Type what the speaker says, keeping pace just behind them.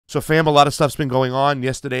So, fam, a lot of stuff's been going on.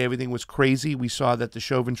 Yesterday, everything was crazy. We saw that the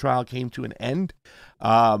Chauvin trial came to an end.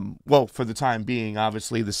 Well, for the time being,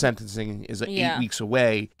 obviously, the sentencing is 8 weeks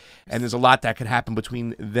away, and there's a lot that could happen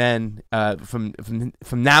between then, from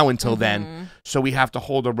now until then. So we have to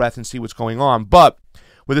hold our breath and see what's going on. But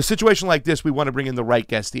with a situation like this, we want to bring in the right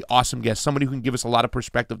guest, the awesome guest, somebody who can give us a lot of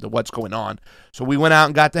perspective to what's going on. So we went out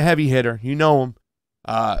and got the heavy hitter. You know him.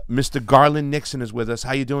 Mr. GarlandNixon is with us.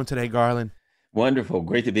 How you doing today, Garland? Wonderful.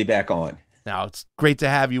 Great to be back on. Now, it's great to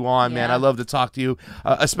have you on, man. I love to talk to you,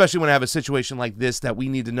 especially when I have a situation like this that we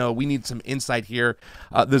need to know. We need some insight here.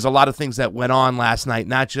 There's a lot of things that went on last night,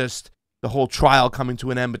 not just the whole trial coming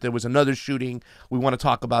to an end, but there was another shooting. We want to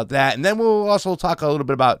talk about that. And then we'll also talk a little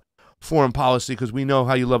bit about foreign policy, because we know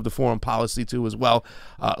how you love the foreign policy too as well,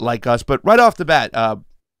 like us. But right off the bat,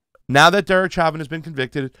 now that Dore Chauvin has been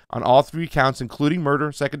convicted on all 3 counts, including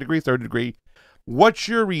murder, second degree, third degree, what's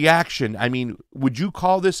your reaction? I mean, would you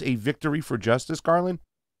call this a victory for justice, Garland?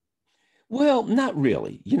 Well, not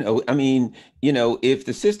really. I mean, if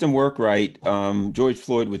the system worked right, George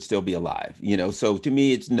Floyd would still be alive. So to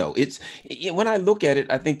me, it's no. When I look at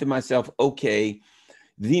it, I think to myself, okay,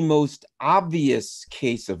 the most obvious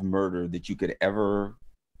case of murder that you could ever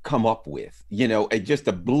come up with, just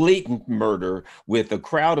a blatant murder with a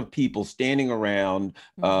crowd of people standing around,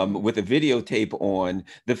 with a videotape on.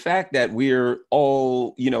 The fact that we're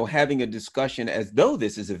all, having a discussion as though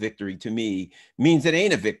this is a victory, to me means it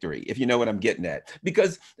ain't a victory, if you know what I'm getting at.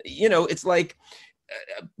 Because, it's like,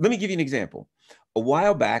 let me give you an example. A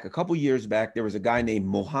while back, a couple years back, there was a guy named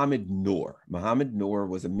Mohammed Noor. Mohammed Noor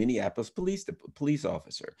was a Minneapolis police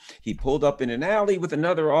officer. He pulled up in an alley with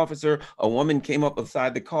another officer. A woman came up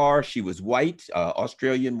beside the car. She was white,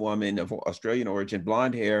 Australian woman of Australian origin,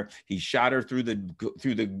 blonde hair. He shot her through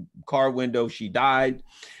the car window. She died.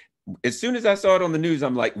 As soon as I saw it on the news,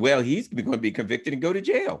 I'm like, well, he's going to be convicted and go to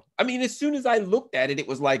jail. I mean, as soon as I looked at it, it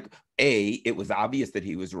was like, A, it was obvious that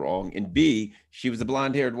he was wrong. And B, she was a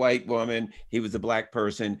blonde-haired white woman. He was a black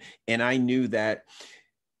person. And I knew that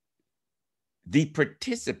the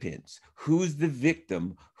participants, who's the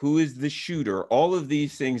victim, who is the shooter, all of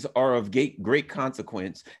these things are of great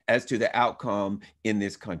consequence as to the outcome in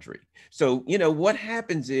this country. So, what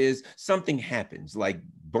happens is something happens, like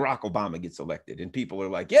Barack Obama gets elected and people are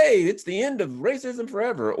like, yay, it's the end of racism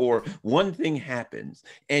forever, or one thing happens.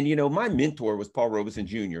 And, my mentor was Paul Robeson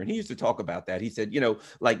Jr., and he used to talk about that. He said,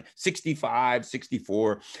 like 65,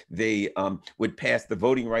 64, they would pass the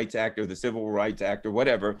Voting Rights Act or the Civil Rights Act or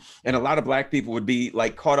whatever. And a lot of black people would be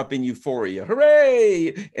like caught up in euphoria.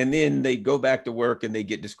 Hooray! And then they go back to work and they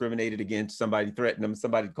get discriminated against. Somebody threatened them.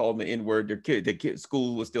 Somebody called them the N-word. Their kid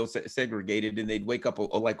school was still segregated. And they'd wake up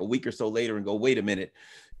like a week or so later and go, wait a minute.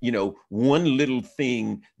 One little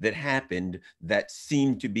thing that happened that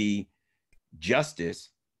seemed to be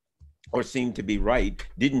justice or seemed to be right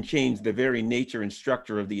didn't change the very nature and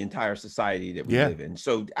structure of the entire society that we live in.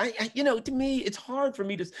 So to me, it's hard for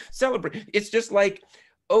me to celebrate. It's just like,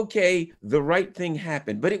 okay, the right thing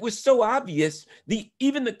happened, but it was so obvious.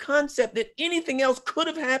 Even the concept that anything else could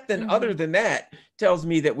have happened other than that tells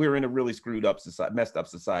me that we're in a really screwed up society, messed up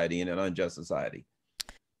society, and an unjust society.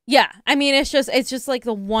 Yeah, I mean, it's just like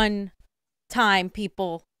the one time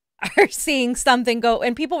people are seeing something go,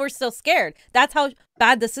 and people were still scared. That's how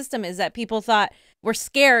bad the system is, that people were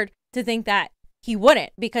scared to think that he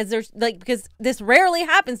wouldn't, because because this rarely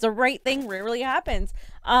happens. The right thing rarely happens.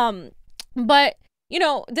 But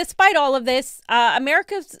despite all of this,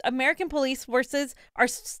 American police forces are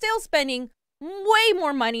still spending way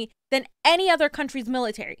more money than any other country's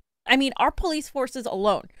military. I mean, our police forces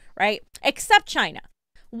alone, right? Except China.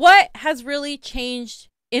 What has really changed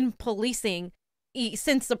in policing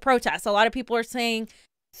since the protests? A lot of people are saying,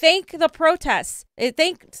 thanks to the protests,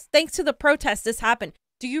 this happened.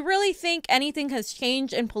 Do you really think anything has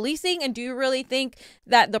changed in policing? And do you really think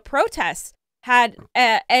that the protests had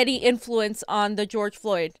any influence on the George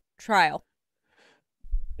Floyd trial?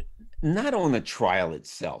 Not on the trial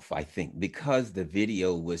itself, I think, because the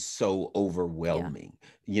video was so overwhelming.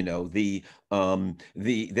 There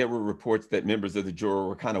were reports that members of the jury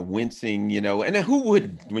were kind of wincing, and who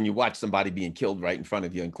would, when you watch somebody being killed right in front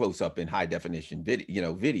of you and close up in high definition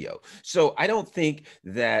video. So I think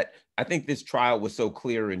this trial was so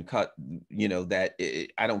clear and cut, that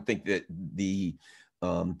I don't think that the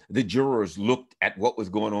jurors looked at what was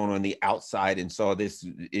going on the outside and saw this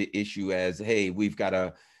issue as, hey, we've got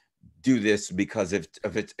to do this because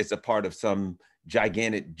it's a part of some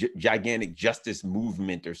gigantic justice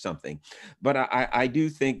movement or something. But I do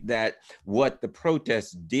think that what the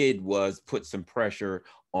protests did was put some pressure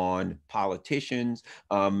on politicians.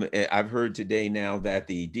 I've heard today now that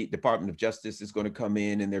the Department of Justice is going to come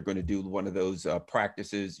in and they're going to do one of those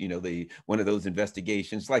practices, one of those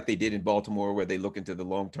investigations like they did in Baltimore, where they look into the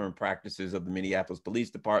long-term practices of the Minneapolis Police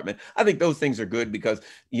Department. I think those things are good because,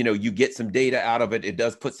 you get some data out of it. It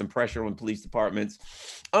does put some pressure on police departments.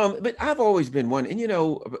 But I've always been one, and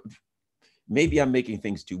maybe I'm making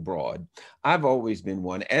things too broad. I've always been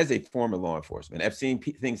one, as a former law enforcement, I've seen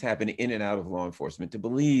things happen in and out of law enforcement, to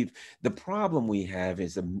believe the problem we have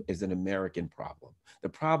is an American problem. The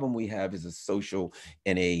problem we have is a social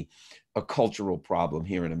and a cultural problem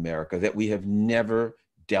here in America that we have never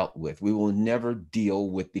dealt with. We will never deal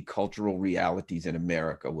with the cultural realities in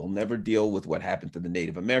America. We'll never deal with what happened to the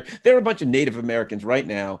Native Americans. There are a bunch of Native Americans right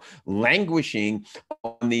now languishing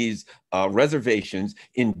on these reservations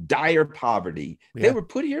in dire poverty. Yeah. They were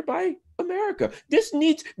put here by America.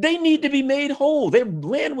 They need to be made whole. Their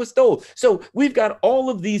land was stolen. So we've got all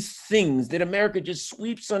of these things that America just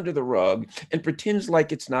sweeps under the rug and pretends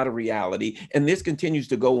like it's not a reality. And this continues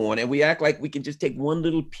to go on. And we act like we can just take one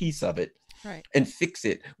little piece of it, right, and fix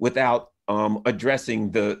it without addressing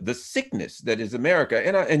the sickness that is America.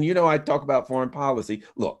 And I talk about foreign policy.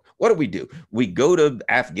 Look, what do? We go to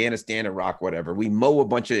Afghanistan, Iraq, whatever. We mow a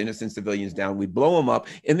bunch of innocent civilians down. We blow them up.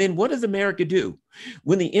 And then what does America do?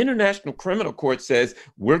 When the International Criminal Court says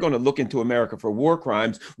we're going to look into America for war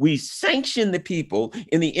crimes, we sanction the people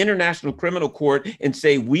in the International Criminal Court and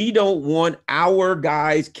say we don't want our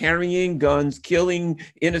guys carrying guns, killing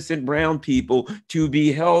innocent brown people to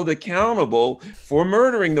be held accountable for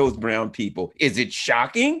murdering those brown people. Is it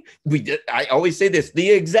shocking? I always say this: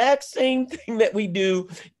 the exact same thing that we do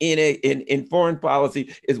in foreign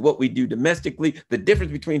policy is what we do domestically. The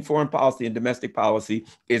difference between foreign policy and domestic policy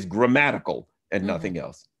is grammatical and nothing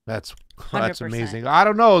else. That's amazing. I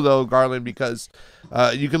don't know though, Garland, because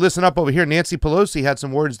you could listen up over here. Nancy Pelosi had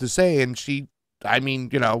some words to say, and you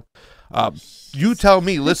tell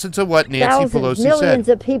me. Listen to what Nancy Pelosi said. Millions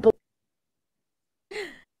of people.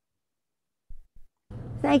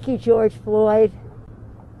 Thank you, George Floyd,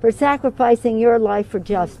 for sacrificing your life for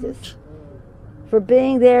justice, for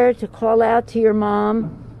being there to call out to your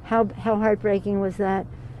mom. How heartbreaking was that?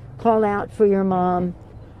 Call out for your mom.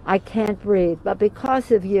 I can't breathe. But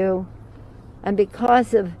because of you, and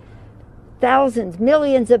because of thousands,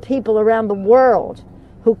 millions of people around the world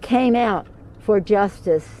who came out for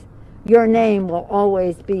justice, your name will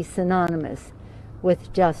always be synonymous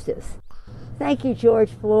with justice. Thank you,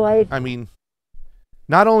 George Floyd.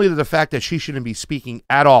 Not only the fact that she shouldn't be speaking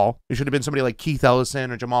at all, it should have been somebody like Keith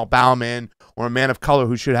Ellison or Jamal Bauman or a man of color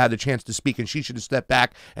who should have had the chance to speak, and she should have stepped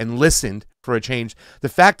back and listened for a change. The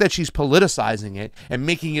fact that she's politicizing it and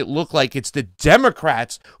making it look like it's the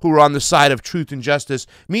Democrats who are on the side of truth and justice.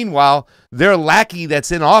 Meanwhile, their lackey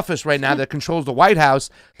that's in office right now that controls the White House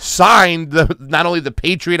signed not only the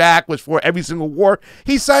Patriot Act, was for every single war,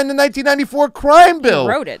 he signed the 1994 crime bill. He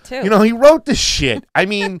wrote it too. He wrote this shit.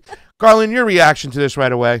 Garland, your reaction to this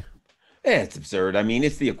right away? It's absurd.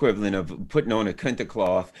 It's the equivalent of putting on a kente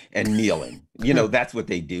cloth and kneeling. That's what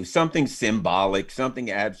they do. Something symbolic,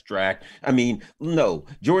 something abstract. No,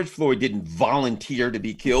 George Floyd didn't volunteer to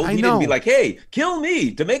be killed. He didn't be like, hey, kill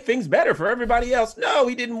me to make things better for everybody else. No,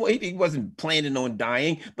 he didn't. He wasn't planning on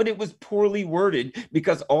dying, but it was poorly worded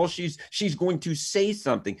because she's going to say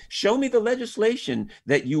something. Show me the legislation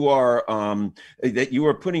that you are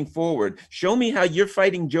putting forward. Show me how you're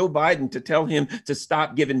fighting Joe Biden to tell him to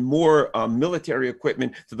stop giving more military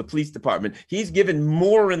equipment to the police department. He's given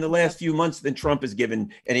more in the last few months than Trump has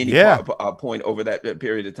given at any point over that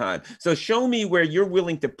period of time. So show me where you're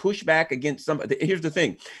willing to push back against somebody. Here's the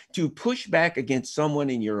thing: to push back against someone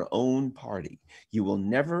in your own party, you will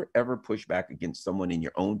never, ever push back against someone in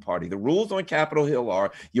your own party. The rules on Capitol Hill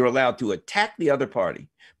are you're allowed to attack the other party,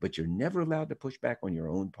 but you're never allowed to push back on your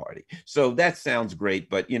own party. So that sounds great,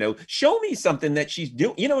 but show me something that she's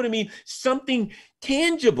doing. You know what I mean? Something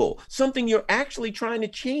tangible, something you're actually trying to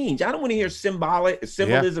change. I don't want to hear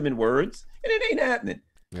symbolism in words, and it ain't happening.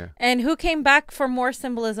 Yeah. And who came back for more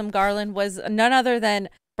symbolism, Garland, was none other than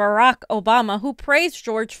Barack Obama, who praised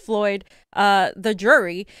George Floyd, the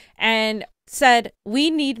jury, and said, we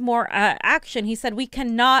need more action. He said, we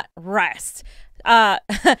cannot rest.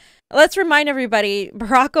 Let's remind everybody,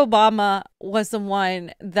 Barack Obama was the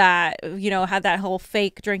one that, had that whole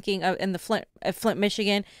fake drinking in the Flint,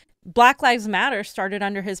 Michigan. Black Lives Matter started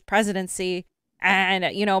under his presidency. And,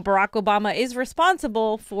 Barack Obama is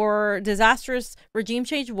responsible for disastrous regime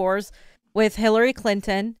change wars with Hillary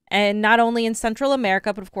Clinton, and not only in Central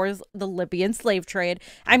America, but of course the Libyan slave trade.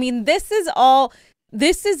 This is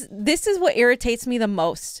what irritates me the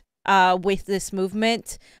most with this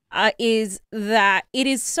movement is that it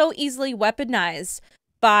is so easily weaponized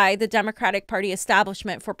by the Democratic Party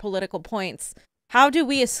establishment for political points. How do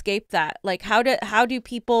we escape that? Like, how do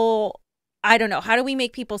people, I don't know, how do we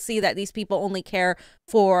make people see that these people only care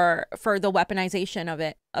for the weaponization of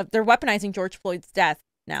it? They're weaponizing George Floyd's death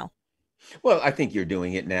now. Well, I think you're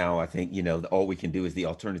doing it now. I think, all we can do is the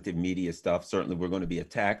alternative media stuff. Certainly, we're going to be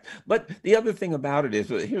attacked. But the other thing about it is,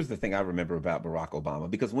 here's the thing I remember about Barack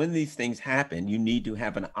Obama, because when these things happen, you need to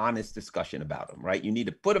have an honest discussion about them, right? You need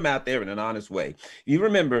to put them out there in an honest way. You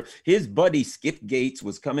remember his buddy Skip Gates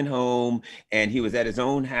was coming home and he was at his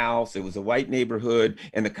own house. It was a white neighborhood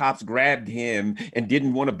and the cops grabbed him and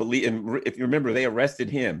didn't want to believe. And if you remember, they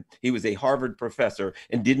arrested him. He was a Harvard professor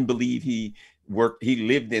and didn't believe he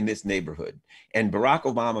lived in this neighborhood. And Barack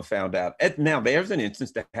Obama found out. Now there's an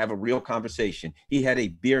instance to have a real conversation. He had a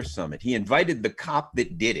beer summit. He invited the cop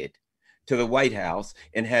that did it to the White House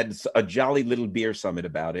and had a jolly little beer summit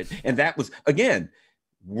about it. And that was, again,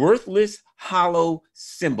 worthless, hollow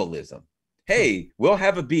symbolism. Hey, we'll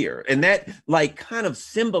have a beer. And that kind of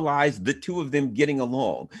symbolized the two of them getting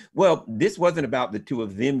along. Well, this wasn't about the two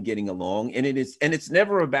of them getting along. And it's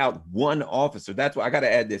never about one officer. That's why I got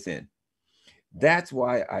to add this in. That's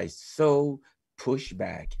why I so push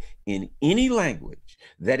back in any language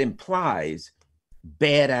that implies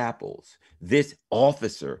bad apples, this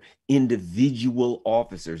officer, individual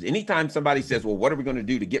officers. Anytime somebody says, well, what are we going to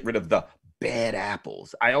do to get rid of the bad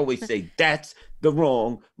apples? I always say that's the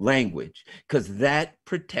wrong language, because that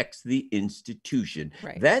protects the institution.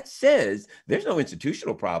 Right. That says there's no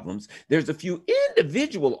institutional problems. There's a few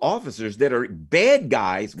individual officers that are bad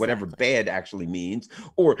guys, whatever bad actually means,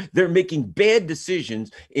 or they're making bad decisions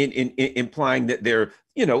in implying that they're,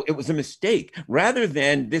 it was a mistake, rather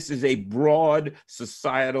than this is a broad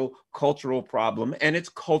societal cultural problem, and it's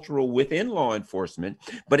cultural within law enforcement,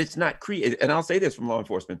 but it's not created. And I'll say this from law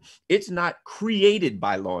enforcement, it's not created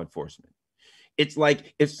by law enforcement. It's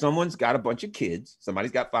like if someone's got a bunch of kids,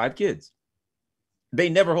 somebody's got 5 kids, they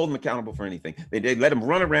never hold them accountable for anything. They let them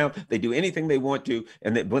run around. They do anything they want to.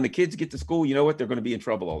 And then when the kids get to school, you know what? They're going to be in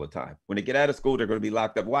trouble all the time. When they get out of school, they're going to be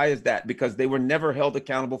locked up. Why is that? Because they were never held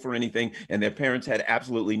accountable for anything. And their parents had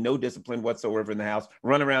absolutely no discipline whatsoever in the house.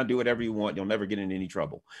 Run around, do whatever you want. You'll never get in any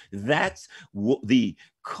trouble. That's the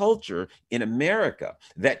culture in America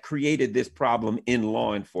that created this problem in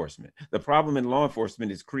law enforcement. The problem in law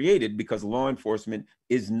enforcement is created because law enforcement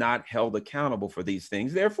is not held accountable for these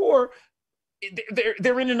things. Therefore,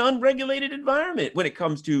 they're in an unregulated environment when it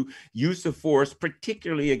comes to use of force,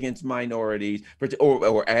 particularly against minorities,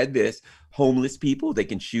 or add this, homeless people. They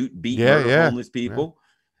can shoot, beat, murder homeless people. Yeah.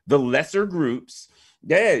 The lesser groups,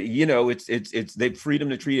 it's they've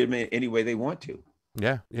freedom to treat them any way they want to.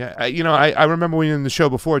 Yeah. I remember when you were in the show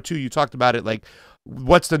before too, you talked about it, like,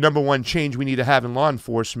 what's the number one change we need to have in law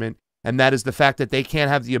enforcement? And that is the fact that they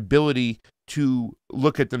can't have the ability to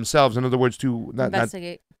look at themselves. In other words, to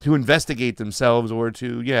investigate themselves, or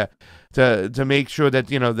to make sure that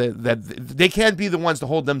that they can't be the ones to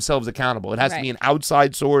hold themselves accountable. It has to be an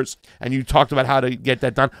outside source. And you talked about how to get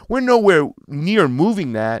that done. We're nowhere near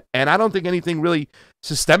moving that, and I don't think anything really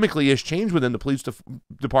systemically has changed within the police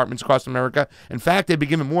departments across America. In fact, they've been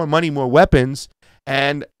given more money, more weapons,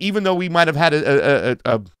 and even though we might have had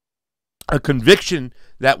a conviction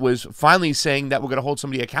that was finally saying that we're going to hold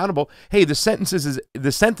somebody accountable, hey, the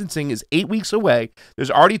sentencing is 8 weeks away.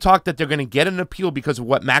 There's already talk that they're going to get an appeal because of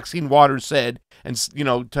what Maxine Waters said, and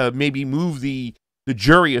to maybe move the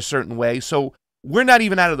jury a certain way. So we're not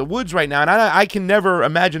even out of the woods right now, and I can never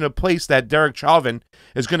imagine a place that Derek Chauvin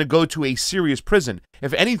is going to go to a serious prison.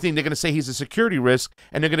 If anything, they're going to say he's a security risk,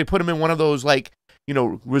 and they're going to put him in one of those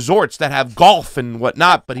resorts that have golf and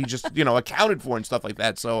whatnot, but he just accounted for and stuff like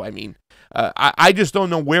that. So I mean, I just don't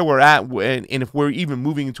know where we're at, and if we're even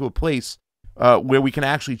moving into a place where we can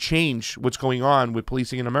actually change what's going on with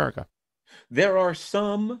policing in America. There are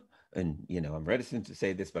some, and I'm reticent to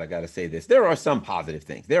say this, but I got to say this. There are some positive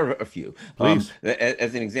things. There are a few. Please.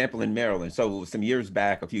 As an example, in Maryland. So a few years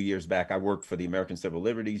back, I worked for the American Civil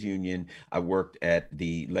Liberties Union. I worked at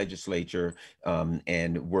the legislature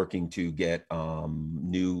and working to get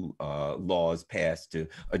new laws passed to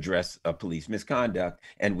address police misconduct.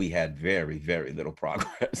 And we had very, very little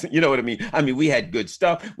progress. You know what I mean? I mean, we had good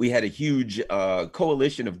stuff. We had a huge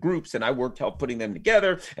coalition of groups, and I helped putting them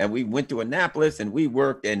together. And we went to Annapolis and we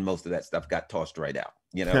worked, and most of that stuff got tossed right out.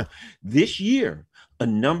 This year, a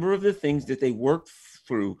number of the things that they worked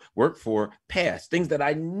worked for passed. Things that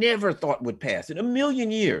I never thought would pass in a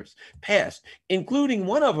million years passed, including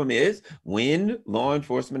one of them is when law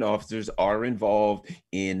enforcement officers are involved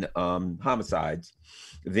in homicides,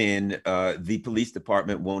 then the police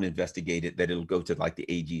department won't investigate it, that it'll go to like the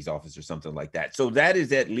AG's office or something like that. So that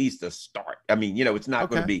is at least a start. I mean, you know, it's not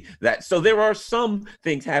going to be that. So there are some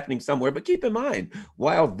things happening somewhere, but keep in mind,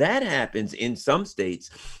 while that happens in some states,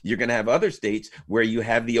 you're going to have other states where you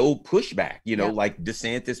have the old pushback, you know, like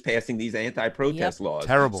DeSantis passing these anti-protest laws.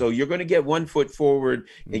 Terrible. So you're going to get 1 foot forward,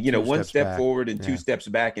 and, you know, 1 step forward and 2 steps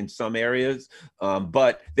back in some areas.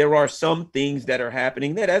 But there are some things that are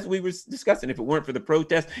happening that, as we were discussing, if it weren't for the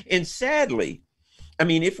protest, and sadly, I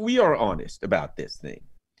mean, if we are honest about this thing,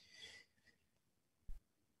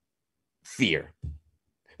 fear.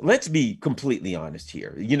 Let's be completely honest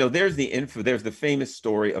here. You know, there's the famous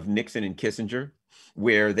story of Nixon and Kissinger,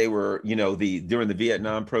 where they were, you know, during the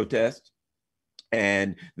Vietnam protests,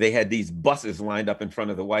 and they had these buses lined up in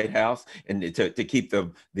front of the White House, and to keep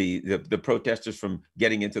the protesters from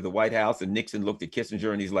getting into the White House. And Nixon looked at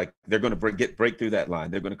Kissinger and he's like, they're going to break through that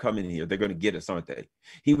line. They're going to come in here. They're going to get us, aren't they?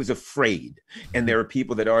 He was afraid. And there are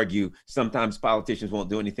people that argue sometimes politicians won't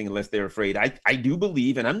do anything unless they're afraid. I do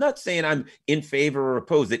believe, and I'm not saying I'm in favor or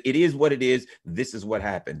opposed, it is what it is. This is what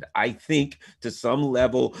happened. I think to some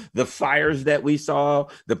level, the fires that we saw,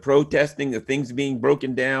 the protesting, the things being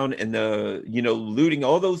broken down, and the, you know, looting,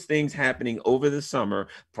 all those things happening over the summer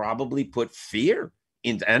probably put fear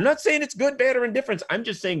into. I'm not saying it's good, bad, or indifference. I'm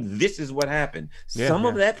just saying this is what happened. Some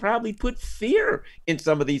of that probably put fear in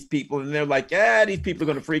some of these people, and they're like, these people are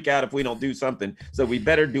going to freak out if we don't do something, so we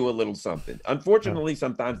better do a little something. Unfortunately,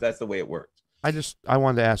 sometimes that's the way it works. I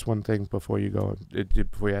wanted to ask one thing before you go,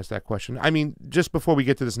 before you ask that question. I mean, just before we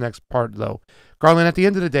get to this next part, though, Garland, at the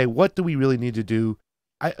end of the day, what do we really need to do?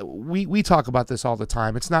 We talk about this all the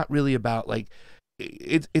time. It's not really about like,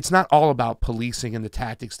 it's not all about policing and the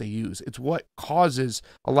tactics they use. It's what causes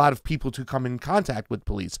a lot of people to come in contact with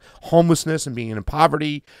police. Homelessness and being in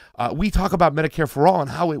poverty. We talk about Medicare for All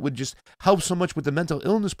and how it would just help so much with the mental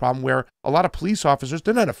illness problem, where a lot of police officers,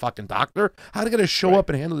 they're not a fucking doctor. How are they going to show up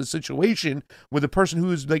and handle the situation with a person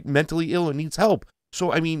who is like mentally ill and needs help?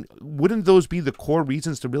 So, I mean, wouldn't those be the core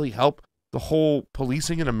reasons to really help the whole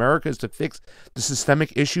policing in America, is to fix the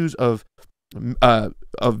systemic issues of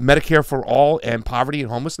Medicare for All and poverty and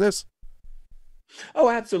homelessness? Oh,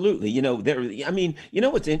 absolutely. You know, I mean, you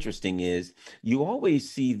know, what's interesting is you always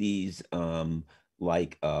see these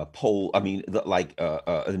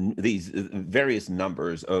these various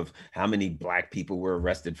numbers of how many black people were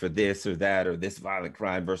arrested for this or that or this violent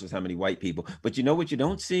crime versus how many white people. But you know what you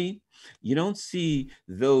don't see? You don't see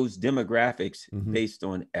those demographics based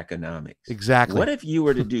on economics. Exactly. What if you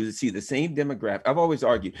were to see the same demographic? I've always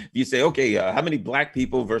argued, if you say, okay, how many black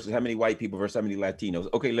people versus how many white people versus how many Latinos?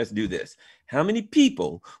 Okay, let's do this. How many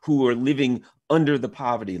people who are living under the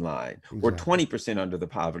poverty line, or 20% under the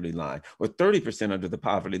poverty line, or 30% under the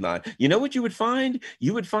poverty line? You know what you would find?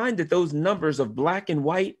 You would find that those numbers of black and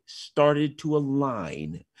white started to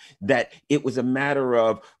align, that it was a matter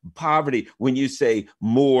of poverty. When you say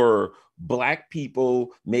more black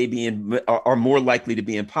people are more likely to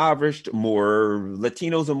be impoverished, more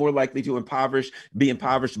Latinos are more likely to be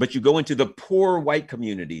impoverished, but you go into the poor white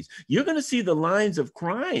communities, you're going to see the lines of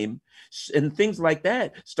crime and things like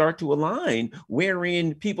that start to align,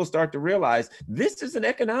 wherein people start to realize this is an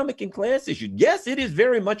economic and class issue. Yes, it is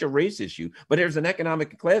very much a race issue, but there's an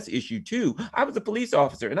economic and class issue too. I was a police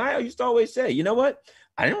officer, and I used to always say, you know what?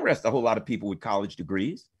 I didn't arrest a whole lot of people with college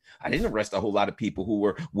degrees. I didn't arrest a whole lot of people who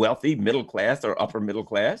were wealthy, middle class, or upper middle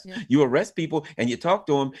class. Yeah. You arrest people and you talk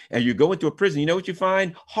to them, and you go into a prison. You know what you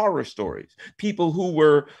find? Horror stories. People who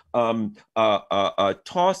were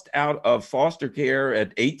tossed out of foster care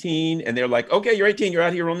at 18, and they're like, okay, you're 18, you're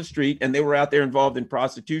out here on the street, and they were out there involved in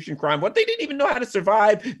prostitution, crime. What? They didn't even know how to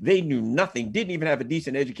survive. They knew nothing, didn't even have a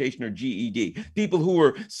decent education or GED. People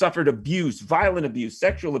who suffered abuse, violent abuse,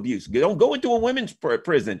 sexual abuse. Don't go into a women's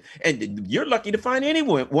prison, and you're lucky to find any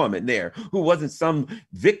woman there who wasn't some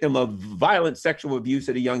victim of violent sexual abuse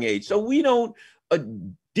at a young age. So we don't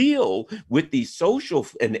deal with the social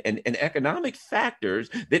and economic factors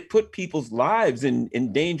that put people's lives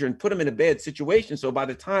in danger and put them in a bad situation. So by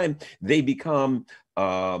the time they become,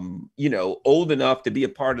 old enough to be a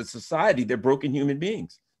part of society, they're broken human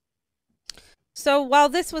beings. So while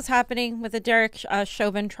this was happening with the Derek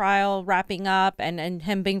Chauvin trial wrapping up and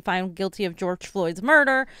him being found guilty of George Floyd's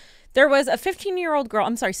murder, there was a 16-year-old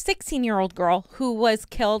girl who was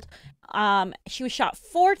killed She was shot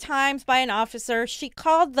 4 times by an officer. She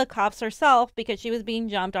called the cops herself because she was being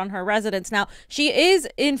jumped on her residence. Now, she is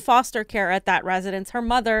in foster care at that residence. Her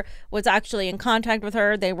mother was actually in contact with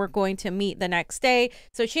her. They were going to meet the next day.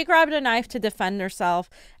 So she grabbed a knife to defend herself.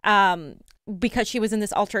 Because she was in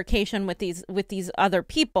this altercation with these other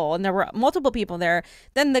people, and there were multiple people there.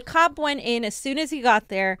 Then the cop went in as soon as he got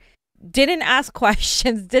there, didn't ask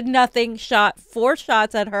questions, did nothing, shot 4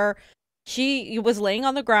 shots at her. She was laying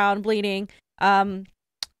on the ground bleeding.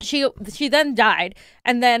 She then died,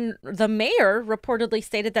 and then the mayor reportedly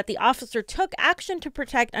stated that the officer took action to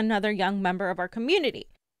protect another young member of our community.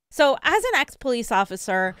 So as an ex-police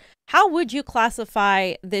officer, how would you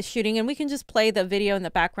classify this shooting? And we can just play the video in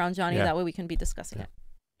the background, Johnny. That way we can be discussing it.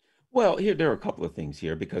 Well, there are a couple of things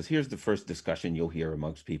here, because here's the first discussion you'll hear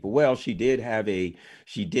amongst people. Well, she did have a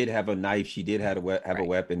knife, she did have a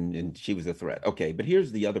weapon, and she was a threat. Okay, but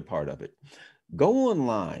here's the other part of it. Go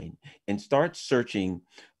online and start searching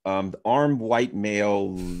armed white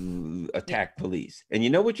male attack police, and you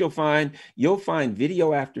know what you'll find? You'll find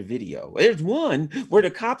video after video. There's one where the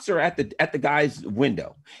cops are at the guy's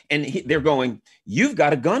window, and they're going, "You've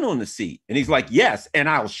got a gun on the seat," and he's like, "Yes, and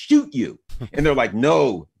I'll shoot you." And they're like,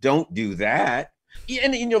 "No, don't do that."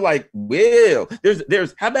 And you're like, "Well,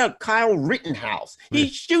 there's how about Kyle Rittenhouse? He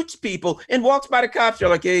shoots people and walks by the cops. You're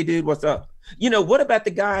like, "Hey, dude, what's up?" You know, what about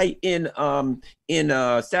the guy in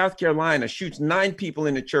South Carolina shoots 9 people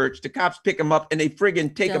in the church? The cops pick him up and they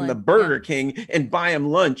friggin' take him to Burger King and buy him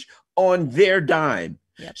lunch on their dime.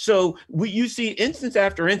 Yep. So you see instance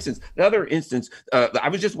after instance. The other instance, I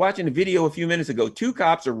was just watching a video a few minutes ago. 2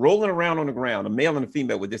 cops are rolling around on the ground, a male and a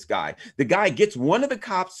female, with this guy. The guy gets one of the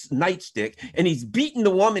cops' nightstick and he's beating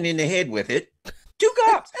the woman in the head with it. 2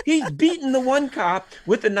 cops. He's beating the one cop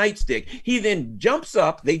with the nightstick. He then jumps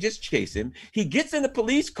up. They just chase him. He gets in the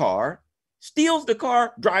police car, steals the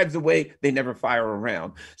car, drives away. They never fire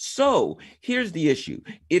around. So here's the issue.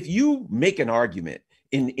 If you make an argument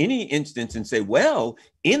in any instance and say, well,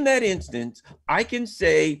 in that instance, I can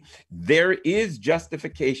say there is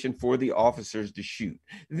justification for the officers to shoot,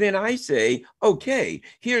 then I say, okay,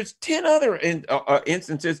 here's 10 other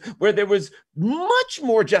instances where there was much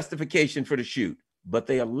more justification for the shoot, but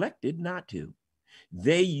they elected not to.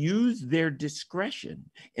 They used their discretion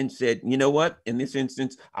and said, you know what, in this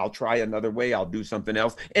instance, I'll try another way. I'll do something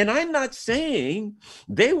else. And I'm not saying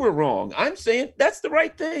they were wrong. I'm saying that's the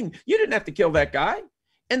right thing. You didn't have to kill that guy.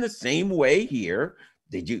 And the same way here,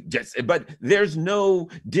 but there's no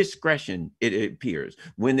discretion, it appears,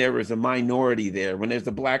 when there is a minority there, when there's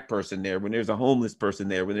a Black person there, when there's a homeless person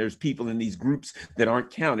there, when there's people in these groups that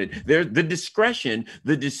aren't counted. There's the discretion,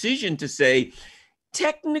 the decision to say,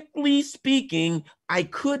 technically speaking, I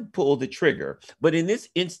could pull the trigger, but in this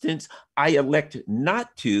instance, I elect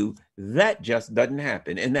not to. That just doesn't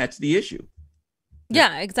happen. And that's the issue.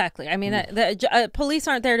 Yeah, exactly. I mean, the police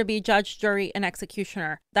aren't there to be judge, jury, and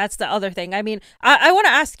executioner. That's the other thing. I mean, I want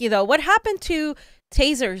to ask you, though, what happened to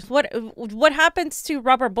tasers? What happens to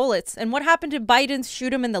rubber bullets? And what happened to Biden's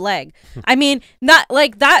shoot him in the leg? I mean, not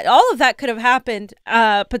like that. All of that could have happened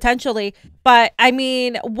potentially. But I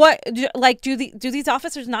mean, do these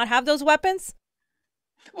officers not have those weapons?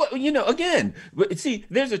 Well, you know, again, see,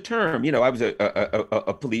 there's a term, you know, I was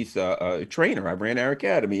a police trainer. I ran our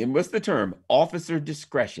academy. And what's the term? Officer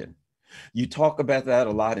discretion. You talk about that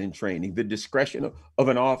a lot in training, the discretion of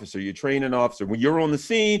an officer. You train an officer. When you're on the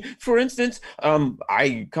scene, for instance,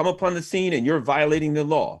 I come upon the scene and you're violating the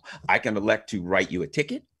law. I can elect to write you a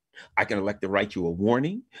ticket. I can elect to write you a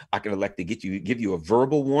warning. I can elect to give you a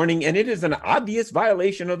verbal warning, and it is an obvious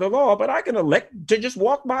violation of the law, but I can elect to just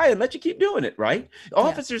walk by and let you keep doing it, right? Yeah.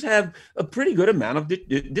 Officers have a pretty good amount of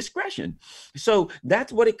discretion. So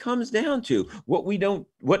that's what it comes down to.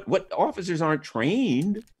 What officers aren't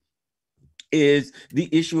trained is the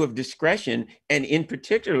issue of discretion, and in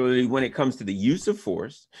particularly when it comes to the use of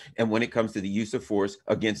force and when it comes to the use of force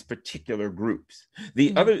against particular groups.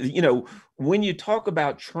 The other, you know, when you talk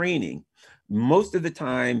about training, most of the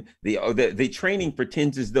time the training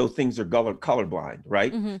pretends as though things are colorblind,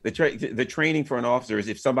 right? The training for an officer is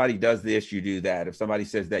if somebody does this, you do that. If somebody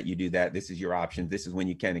says that, you do that. This is your option. This is when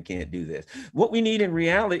you can and can't do this. What we need in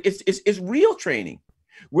reality is real training,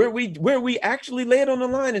 where we actually lay it on the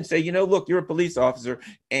line and say, you know, look, you're a police officer,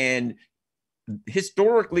 and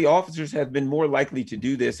historically officers have been more likely to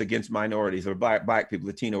do this against minorities or black people,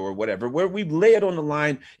 Latino or whatever, where we lay it on the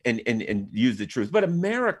line and use the truth. But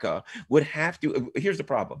America would have to, here's the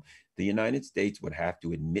problem. The United States would have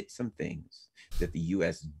to admit some things that the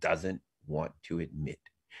US doesn't want to admit.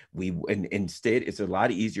 Instead, it's a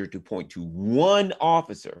lot easier to point to one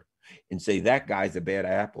officer and say that guy's a bad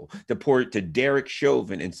apple, to pour it to Derek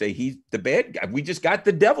Chauvin and say he's the bad guy. We just got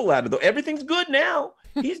the devil out of the, everything's good now.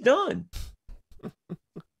 He's done.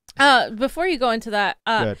 Before you go into that,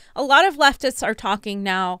 a lot of leftists are talking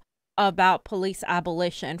now about police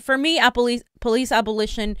abolition. For me, police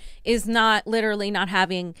abolition is not literally not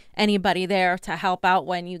having anybody there to help out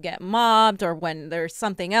when you get mobbed or when there's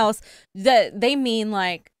something else. They mean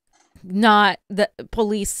like not the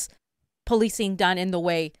policing done in the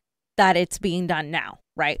way that it's being done now,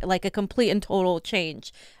 right? Like a complete and total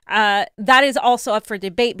change. That is also up for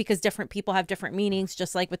debate because different people have different meanings,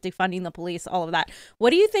 just like with defunding the police, all of that. What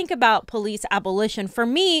do you think about police abolition? For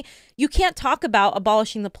me, you can't talk about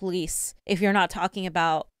abolishing the police if you're not talking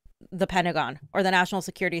about the Pentagon or the national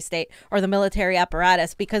security state or the military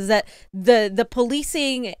apparatus, because the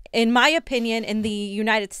policing, in my opinion, in the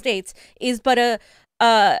United States is but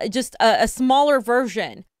just a smaller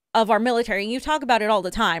version of our military. And you talk about it all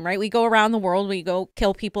the time, right? We go around the world, we go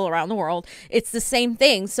kill people around the world. It's the same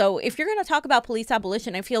thing. So if you're going to talk about police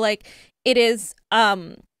abolition, I feel like it is,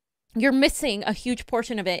 you're missing a huge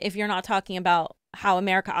portion of it if you're not talking about how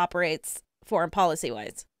America operates foreign policy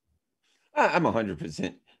wise. I'm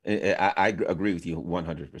 100%. I agree with you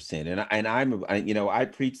 100%. And I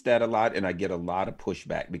preach that a lot, and I get a lot of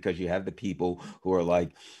pushback because you have the people who are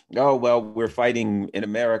like, oh, well, we're fighting in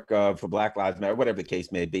America for Black Lives Matter, whatever the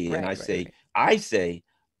case may be. And I say,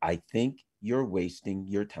 I think you're wasting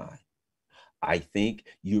your time. I think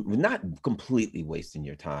you're not completely wasting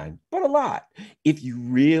your time, but a lot. If you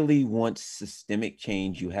really want systemic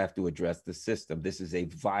change, you have to address the system. This is a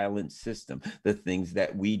violent system. The things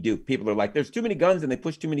that we do, people are like, there's too many guns and they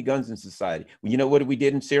push too many guns in society. Well, you know what we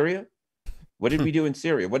did in Syria? What did we do in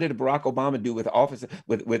Syria? What did Barack Obama do with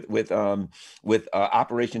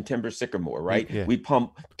Operation Timber Sycamore? Right, Yeah. We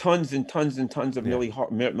pumped tons and tons and tons of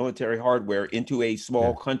military hardware into a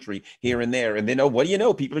small country here and there, and then what do you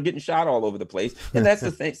know? People are getting shot all over the place, and that's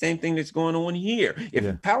the same thing that's going on here.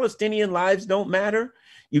 If Palestinian lives don't matter,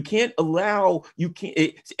 you can't allow.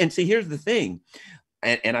 And see, here's the thing.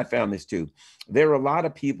 And I found this too. There are a lot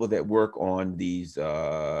of people that work on these,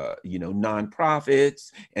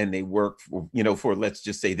 nonprofits, and they work for, let's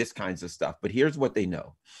just say, this kinds of stuff. But here's what they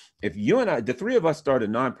know. If you and I, the three of us, start a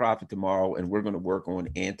nonprofit tomorrow, and we're going to work on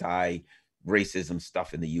anti-racism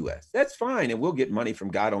stuff in the U.S., that's fine. And we'll get money from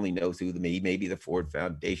God only knows who, maybe the Ford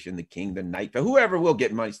Foundation, the King, the Knight, whoever will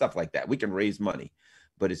get money, stuff like that. We can raise money.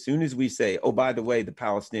 But as soon as we say, oh, by the way, the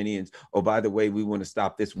Palestinians, oh, by the way, we want to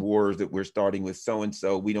stop this war that we're starting with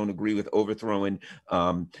so-and-so, we don't agree with overthrowing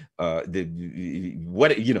name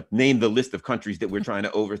the list of countries that we're trying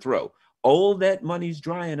to overthrow. All that money's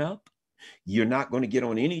drying up. You're not going to get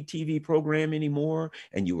on any TV program anymore,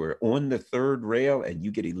 and you are on the third rail, and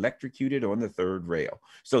you get electrocuted on the third rail.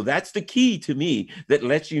 So that's the key to me that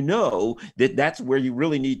lets you know that that's where you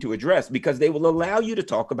really need to address, because they will allow you to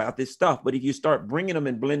talk about this stuff. But if you start bringing them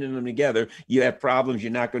and blending them together, you have problems.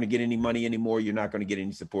 You're not going to get any money anymore. You're not going to get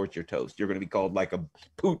any support. You're toast. You're going to be called like a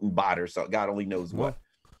Putin bot or so. God only knows what.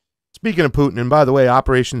 Speaking of Putin, and by the way,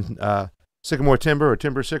 Operation Sycamore Timber or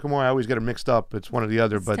Timber Sycamore, I always get them mixed up. It's one or the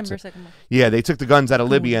other. But Timber Sycamore. Yeah, they took the guns out of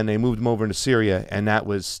Libya and they moved them over into Syria, and that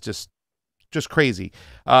was just crazy.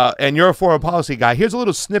 And you're a foreign policy guy. Here's a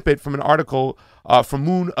little snippet from an article from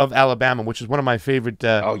Moon of Alabama, which is one of my favorite.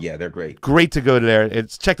 Oh yeah, they're great. Great to go to there.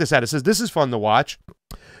 Check this out. It says, this is fun to watch.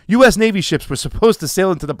 U.S. Navy ships were supposed to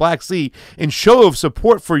sail into the Black Sea in show of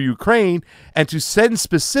support for Ukraine and to send a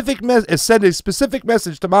specific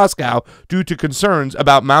message to Moscow due to concerns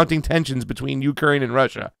about mounting tensions between Ukraine and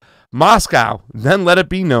Russia. Moscow then let it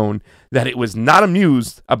be known that it was not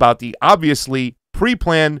amused about the obviously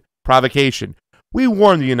pre-planned provocation. We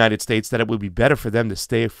warned the United States that it would be better for them to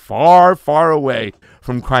stay far, far away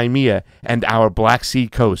from Crimea and our Black Sea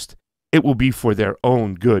coast. It will be for their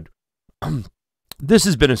own good. This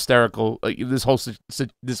has been hysterical this whole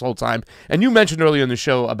time. And you mentioned earlier in the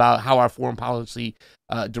show about how our foreign policy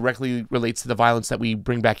directly relates to the violence that we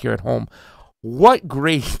bring back here at home. What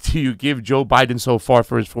grade do you give Joe Biden so far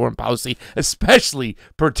for his foreign policy, especially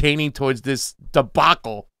pertaining towards this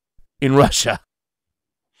debacle in Russia?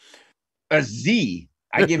 A Z.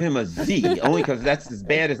 I give him a Z, only because that's as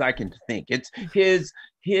bad as I can think. It's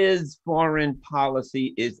his foreign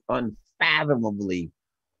policy is unfathomably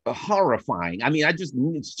horrifying. I mean, I just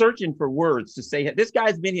searching for words to say. This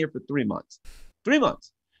guy's been here for 3 months,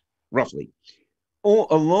 roughly.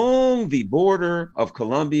 Along the border of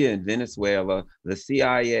Colombia and Venezuela, the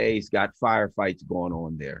CIA's got firefights going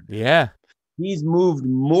on there. Yeah. He's moved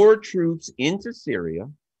more troops into Syria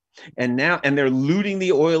And they're looting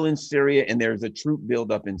the oil in Syria, and there's a troop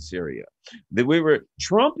buildup in Syria.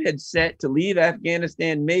 Trump had set to leave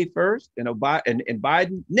Afghanistan May 1st, and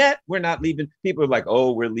Biden, we're not leaving. People are like,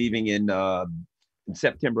 oh, we're leaving in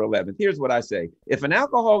September 11th. Here's what I say. If an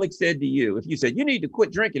alcoholic said to you, if you said you need to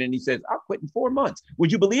quit drinking, and he says, I'll quit in 4 months,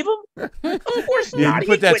 would you believe him? Of course not. You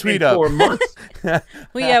put that tweet up. 4 months. Well,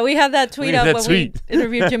 yeah, we had that tweet up when we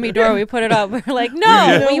interviewed Jimmy Dore. We put it up. We're like,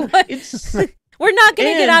 no, we're not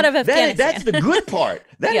going to get out of Afghanistan. That's the good part.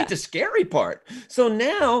 That ain't the scary part. So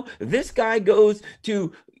now this guy goes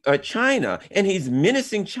to China, and he's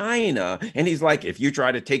menacing China, and he's like, if you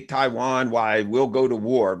try to take Taiwan, why, we'll go to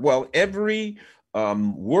war. Well, every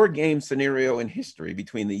war game scenario in history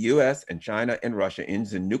between the U.S. and China and Russia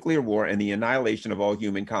ends in nuclear war and the annihilation of all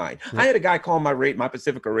humankind. I had a guy call my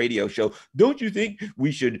Pacifica radio show, don't you think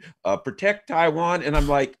we should protect Taiwan? And I'm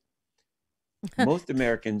like, most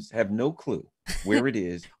Americans have no clue where it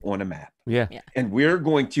is on a map. Yeah. And we're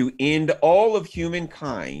going to end all of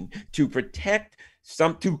humankind to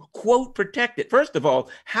quote, protect it. First of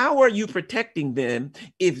all, how are you protecting them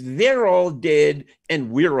if they're all dead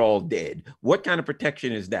and we're all dead? What kind of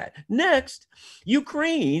protection is that? Next,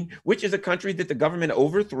 Ukraine, which is a country that the government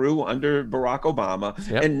overthrew under Barack Obama,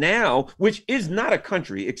 and now, which is not a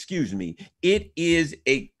country, excuse me, it is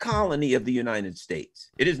a colony of the United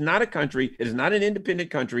States. It is not a country. It is not an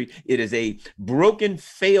independent country. It is a broken,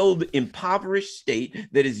 failed, impoverished state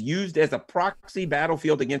that is used as a proxy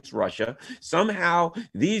battlefield against Russia. Somehow,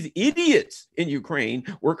 these idiots in Ukraine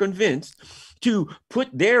were convinced to put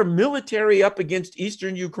their military up against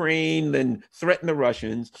Eastern Ukraine and threaten the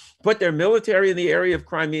Russians, put their military in the area of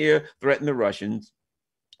Crimea, threaten the Russians.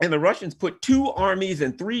 And the Russians put 2 armies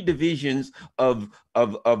and 3 divisions of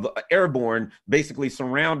airborne, basically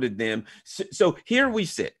surrounded them. So here we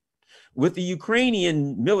sit with the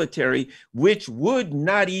Ukrainian military, which would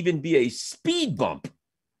not even be a speed bump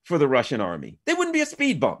for the Russian army. They wouldn't be a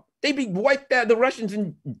speed bump. They'd be wiped out. The Russians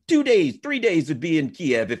in 2 days, 3 days would be in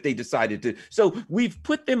Kiev if they decided to. So we've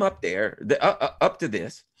put them up there, up to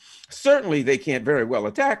this. Certainly they can't very well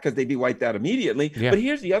attack because they'd be wiped out immediately. Yeah. But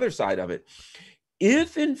here's the other side of it.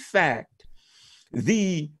 If in fact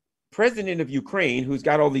the president of Ukraine, who's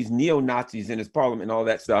got all these neo-Nazis in his parliament and all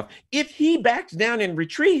that stuff, if he backs down and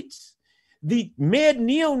retreats, the mad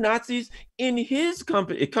neo-Nazis in his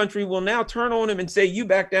country will now turn on him and say, you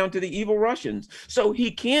back down to the evil Russians. So he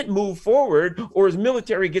can't move forward, or his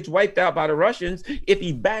military gets wiped out by the Russians. If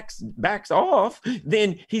he backs off,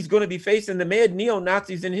 then he's going to be facing the mad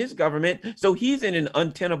neo-Nazis in his government. So he's in an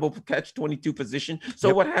untenable catch-22 position.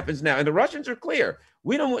 So what happens now? And the Russians are clear.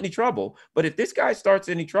 We don't want any trouble. But if this guy starts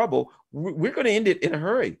any trouble, we're going to end it in a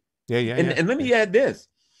hurry. And let me add this.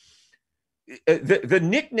 The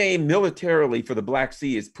nickname militarily for the Black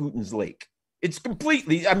Sea is Putin's Lake. It's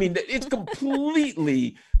completely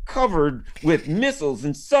covered with missiles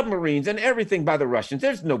and submarines and everything by the Russians.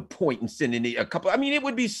 There's no point in sending a couple. I mean, it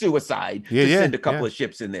would be suicide to send a couple of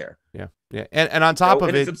ships in there. Yeah. And on top of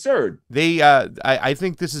it, it's absurd. I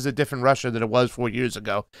think this is a different Russia than it was 4 years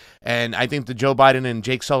ago. And I think that Joe Biden and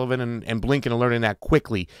Jake Sullivan and Blinken are learning that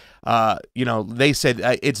quickly. They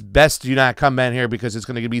said it's best you not come down here because it's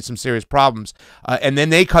going to be some serious problems. And then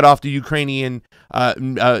they cut off the Ukrainian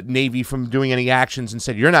Navy from doing any actions and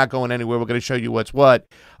said, you're not going anywhere. We're going to show you what's what.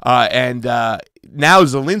 Now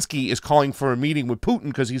Zelensky is calling for a meeting with Putin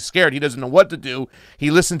because he's scared. He doesn't know what to do. He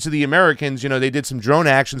listened to the Americans. They did some drone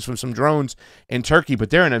actions from some drones in Turkey, but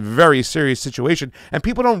they're in a very serious situation. And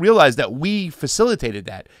people don't realize that we facilitated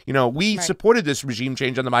that. We supported this regime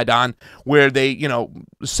change on the Maidan where they,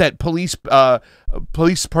 set police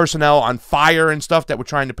personnel on fire and stuff that were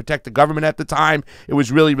trying to protect the government at the time. It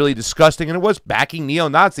was really, really disgusting. And it was backing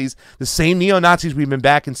neo-Nazis, the same neo-Nazis we've been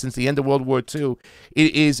backing since the end of World War II.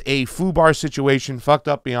 It is a FUBAR situation, fucked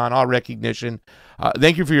up beyond all recognition.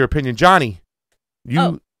 Thank you for your opinion. Johnny,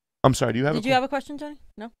 I'm sorry, did you have a question, Johnny?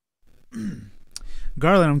 No?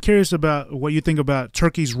 Garland, I'm curious about what you think about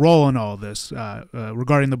Turkey's role in all this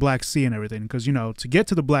regarding the Black Sea and everything. Because, to get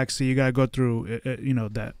to the Black Sea, you got to go through,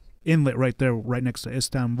 that inlet right there, right next to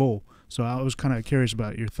Istanbul. So I was kind of curious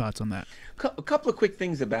about your thoughts on that. A couple of quick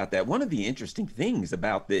things about that. One of the interesting things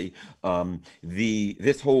about this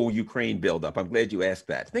whole Ukraine buildup, I'm glad you asked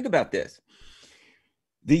that. Think about this.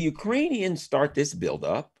 The Ukrainians start this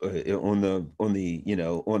buildup on the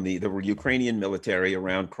Ukrainian military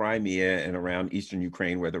around Crimea and around Eastern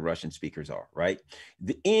Ukraine, where the Russian speakers are, right?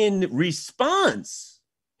 In response,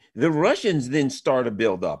 the Russians then start a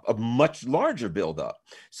buildup, a much larger buildup.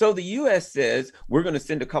 So the U.S. says, we're going to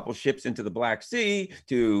send a couple ships into the Black Sea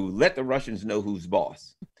to let the Russians know who's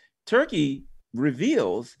boss. Turkey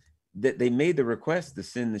reveals that they made the request to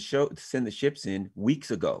send the ships in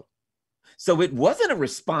weeks ago. So it wasn't a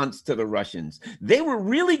response to the Russians. They were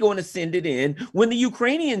really going to send it in when the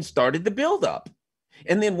Ukrainians started the buildup.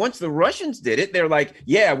 And then once the Russians did it, they're like,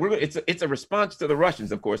 yeah, it's a response to the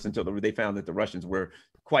Russians, of course, until they found that the Russians were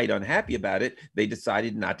quite unhappy about it. They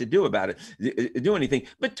decided not to do anything.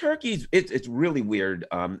 But Turkey's, it's really weird.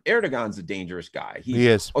 Erdogan's a dangerous guy. He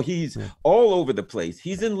is. He's all over the place.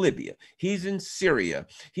 He's in Libya. He's in Syria.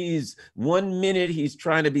 He's 1 minute he's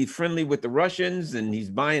trying to be friendly with the Russians and he's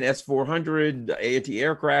buying S-400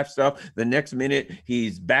 anti-aircraft stuff. The next minute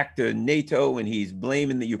he's back to NATO and he's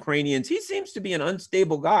blaming the Ukrainians. He seems to be an unstable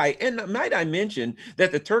guy. And might I mention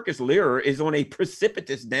that the Turkish lira is on a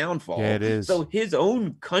precipitous downfall. Yeah, it is. So his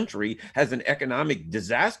own country has an economic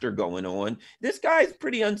disaster going on. This guy's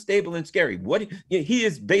pretty unstable and scary. He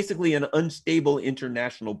is basically an unstable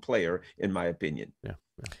international player, in my opinion.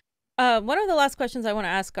 Yeah. One of the last questions I want to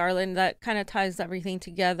ask Garland that kind of ties everything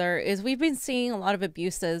together is we've been seeing a lot of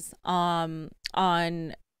abuses on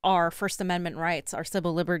our First Amendment rights, our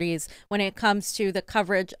civil liberties, when it comes to the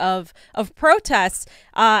coverage of protests.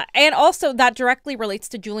 And also that directly relates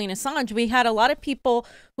to Julian Assange. We had a lot of people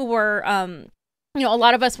who were, a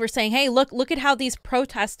lot of us were saying, hey, look at how these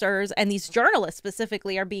protesters and these journalists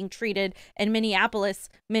specifically are being treated in Minneapolis,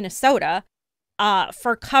 Minnesota.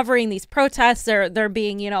 For covering these protests. They're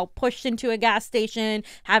being, pushed into a gas station,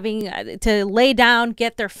 having to lay down,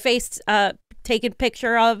 get their face taken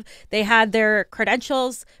picture of. They had their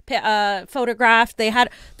credentials photographed.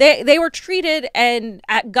 They were treated and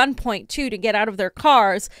at gunpoint too to get out of their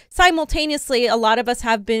cars. Simultaneously, a lot of us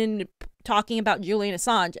have been talking about Julian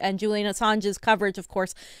Assange and Julian Assange's coverage, of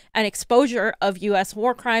course, and exposure of U.S.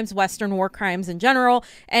 war crimes, Western war crimes in general,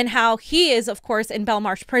 and how he is, of course, in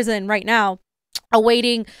Belmarsh prison right now,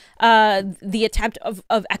 awaiting the attempt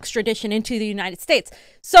of extradition into the United States.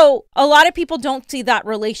 So a lot of people don't see that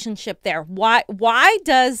relationship there. Why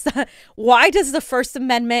does the First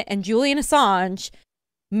Amendment and Julian Assange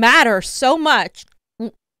matter so much?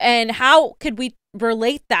 And how could we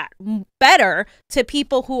relate that better to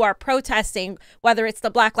people who are protesting, whether it's the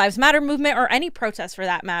Black Lives Matter movement or any protest for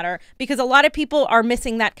that matter, because a lot of people are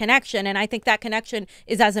missing that connection. And I think that connection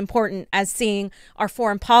is as important as seeing our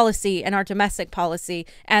foreign policy and our domestic policy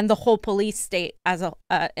and the whole police state as a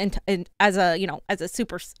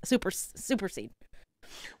supersede.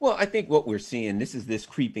 Well, I think what we're seeing, this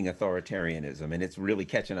creeping authoritarianism, and it's really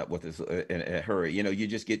catching up with us in a hurry. You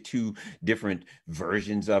just get two different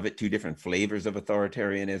versions of it, two different flavors of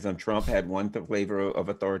authoritarianism. Trump had one flavor of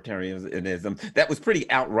authoritarianism that was pretty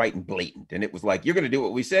outright and blatant. And it was like, you're going to do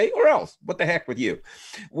what we say or else. What the heck with you?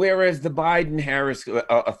 Whereas the Biden-Harris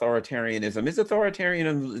authoritarianism is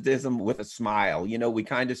authoritarianism with a smile. We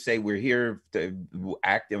kind of say we're here to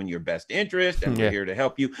act in your best interest and we're here to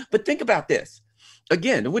help you. But think about this.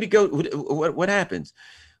 Again, what happens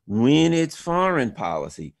when it's foreign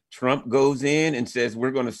policy? Trump goes in and says,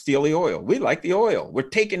 we're going to steal the oil. We like the oil. We're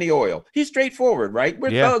taking the oil. He's straightforward, right?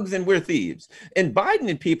 We're thugs and we're thieves. And Biden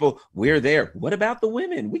and people, we're there. What about the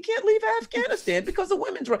women? We can't leave Afghanistan because the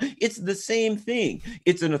women's right. It's the same thing.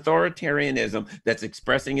 It's an authoritarianism that's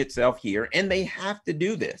expressing itself here. And they have to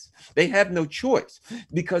do this. They have no choice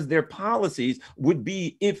because their policies would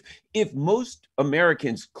be, if most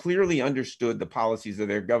Americans clearly understood the policies of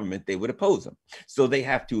their government, they would oppose them. So they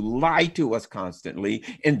have to lie to us constantly.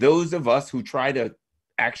 And those of us who try to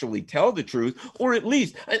actually tell the truth, or at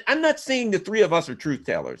least, I'm not saying the three of us are truth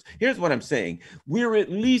tellers. Here's what I'm saying. We're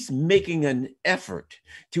at least making an effort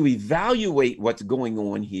to evaluate what's going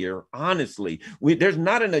on here. Honestly, there's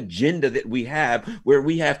not an agenda that we have where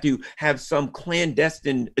we have to have some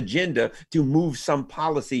clandestine agenda to move some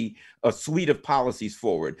policy, a suite of policies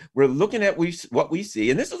forward. We're looking at what we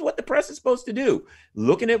see, and this is what the press is supposed to do.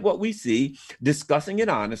 Looking at what we see, discussing it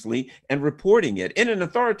honestly, and reporting it. In an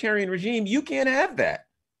authoritarian regime, you can't have that,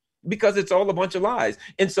 because it's all a bunch of lies.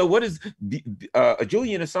 And so what is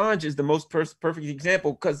Julian Assange is the most perfect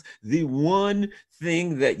example, because the one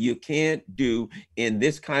thing that you can't do in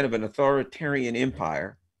this kind of an authoritarian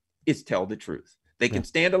empire is tell the truth. They can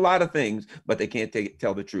stand a lot of things, but they can't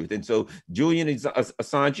tell the truth. And so Julian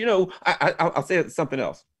Assange, I'll say something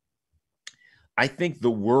else. I think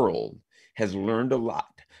the world has learned a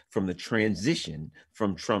lot from the transition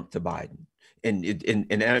from Trump to Biden. And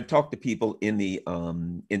I've talked to people in the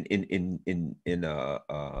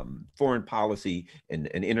foreign policy and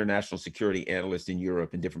international security analysts in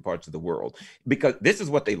Europe and different parts of the world, because this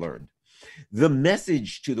is what they learned. the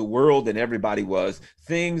message to the world and everybody was,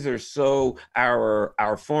 things are so,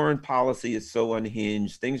 our foreign policy is so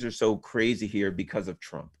unhinged. Things are so crazy here because of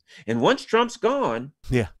Trump. And once Trump's gone,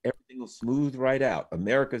 everything will smooth right out.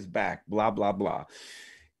 America's back, blah, blah, blah.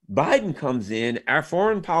 Biden comes in, our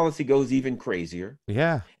foreign policy goes even crazier.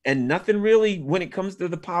 Yeah. And nothing really, when it comes to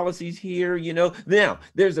the policies here, you know, now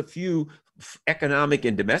there's a few economic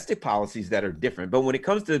and domestic policies that are different. But when it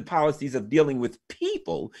comes to the policies of dealing with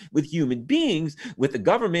people, with human beings, with the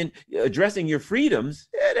government addressing your freedoms,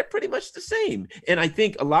 they're pretty much the same. And I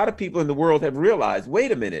think a lot of people in the world have realized,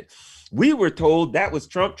 wait a minute, we were told that was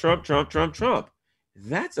Trump, Trump, Trump, Trump, Trump.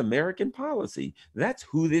 That's American policy. That's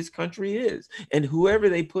who this country is. And whoever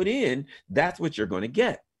they put in, that's what you're going to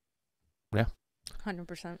get. Yeah.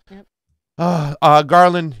 100%. Yep.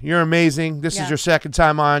 Garland, you're amazing. This is your second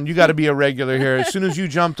time on. You got to be a regular here. As soon as you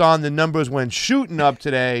jumped on, the numbers went shooting up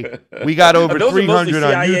today. We got over 300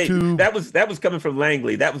 on YouTube. That was coming from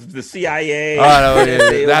Langley. That was the CIA. Oh,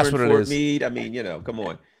 no, that's what it is. Meade. I mean, you know, come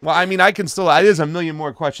on. Well, I mean, I can still. There's a million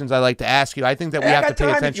more questions I'd like to ask you. I think that we have to pay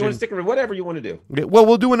attention. If you want to stick around, whatever you want to do. Okay, well,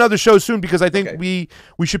 we'll do another show soon because I think we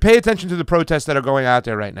should pay attention to the protests that are going out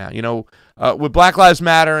there right now. You know, with Black Lives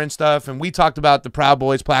Matter and stuff, and we talked about the Proud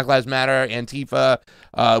Boys, Black Lives Matter, Antifa,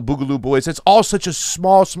 Boogaloo Boys. It's all such a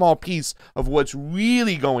small piece of what's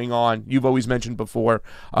really going on. You've always mentioned before,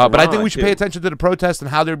 but I think we should pay attention to the protests and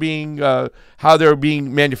how they're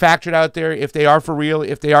being manufactured out there. If they are for real,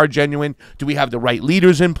 if they are genuine, do we have the right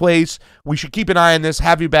leaders in place? We should keep an eye on this,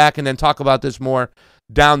 have you back, and then talk about this more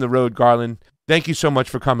down the road, Garland. Thank you so much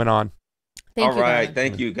for coming on. All right.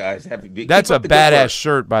 Thank you, guys. That's a badass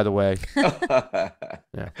shirt, by the way.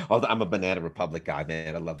 Yeah. I'm a Banana Republic guy,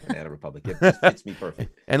 man. I love Banana Republic. It fits me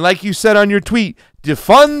perfect. And like you said on your tweet,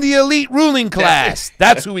 defund the elite ruling class.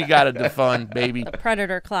 That's who we got to defund, baby. The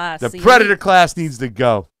predator class. The predator class needs to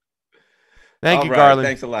go. Thank you, Garland.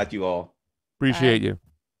 Thanks a lot, you all. Appreciate you.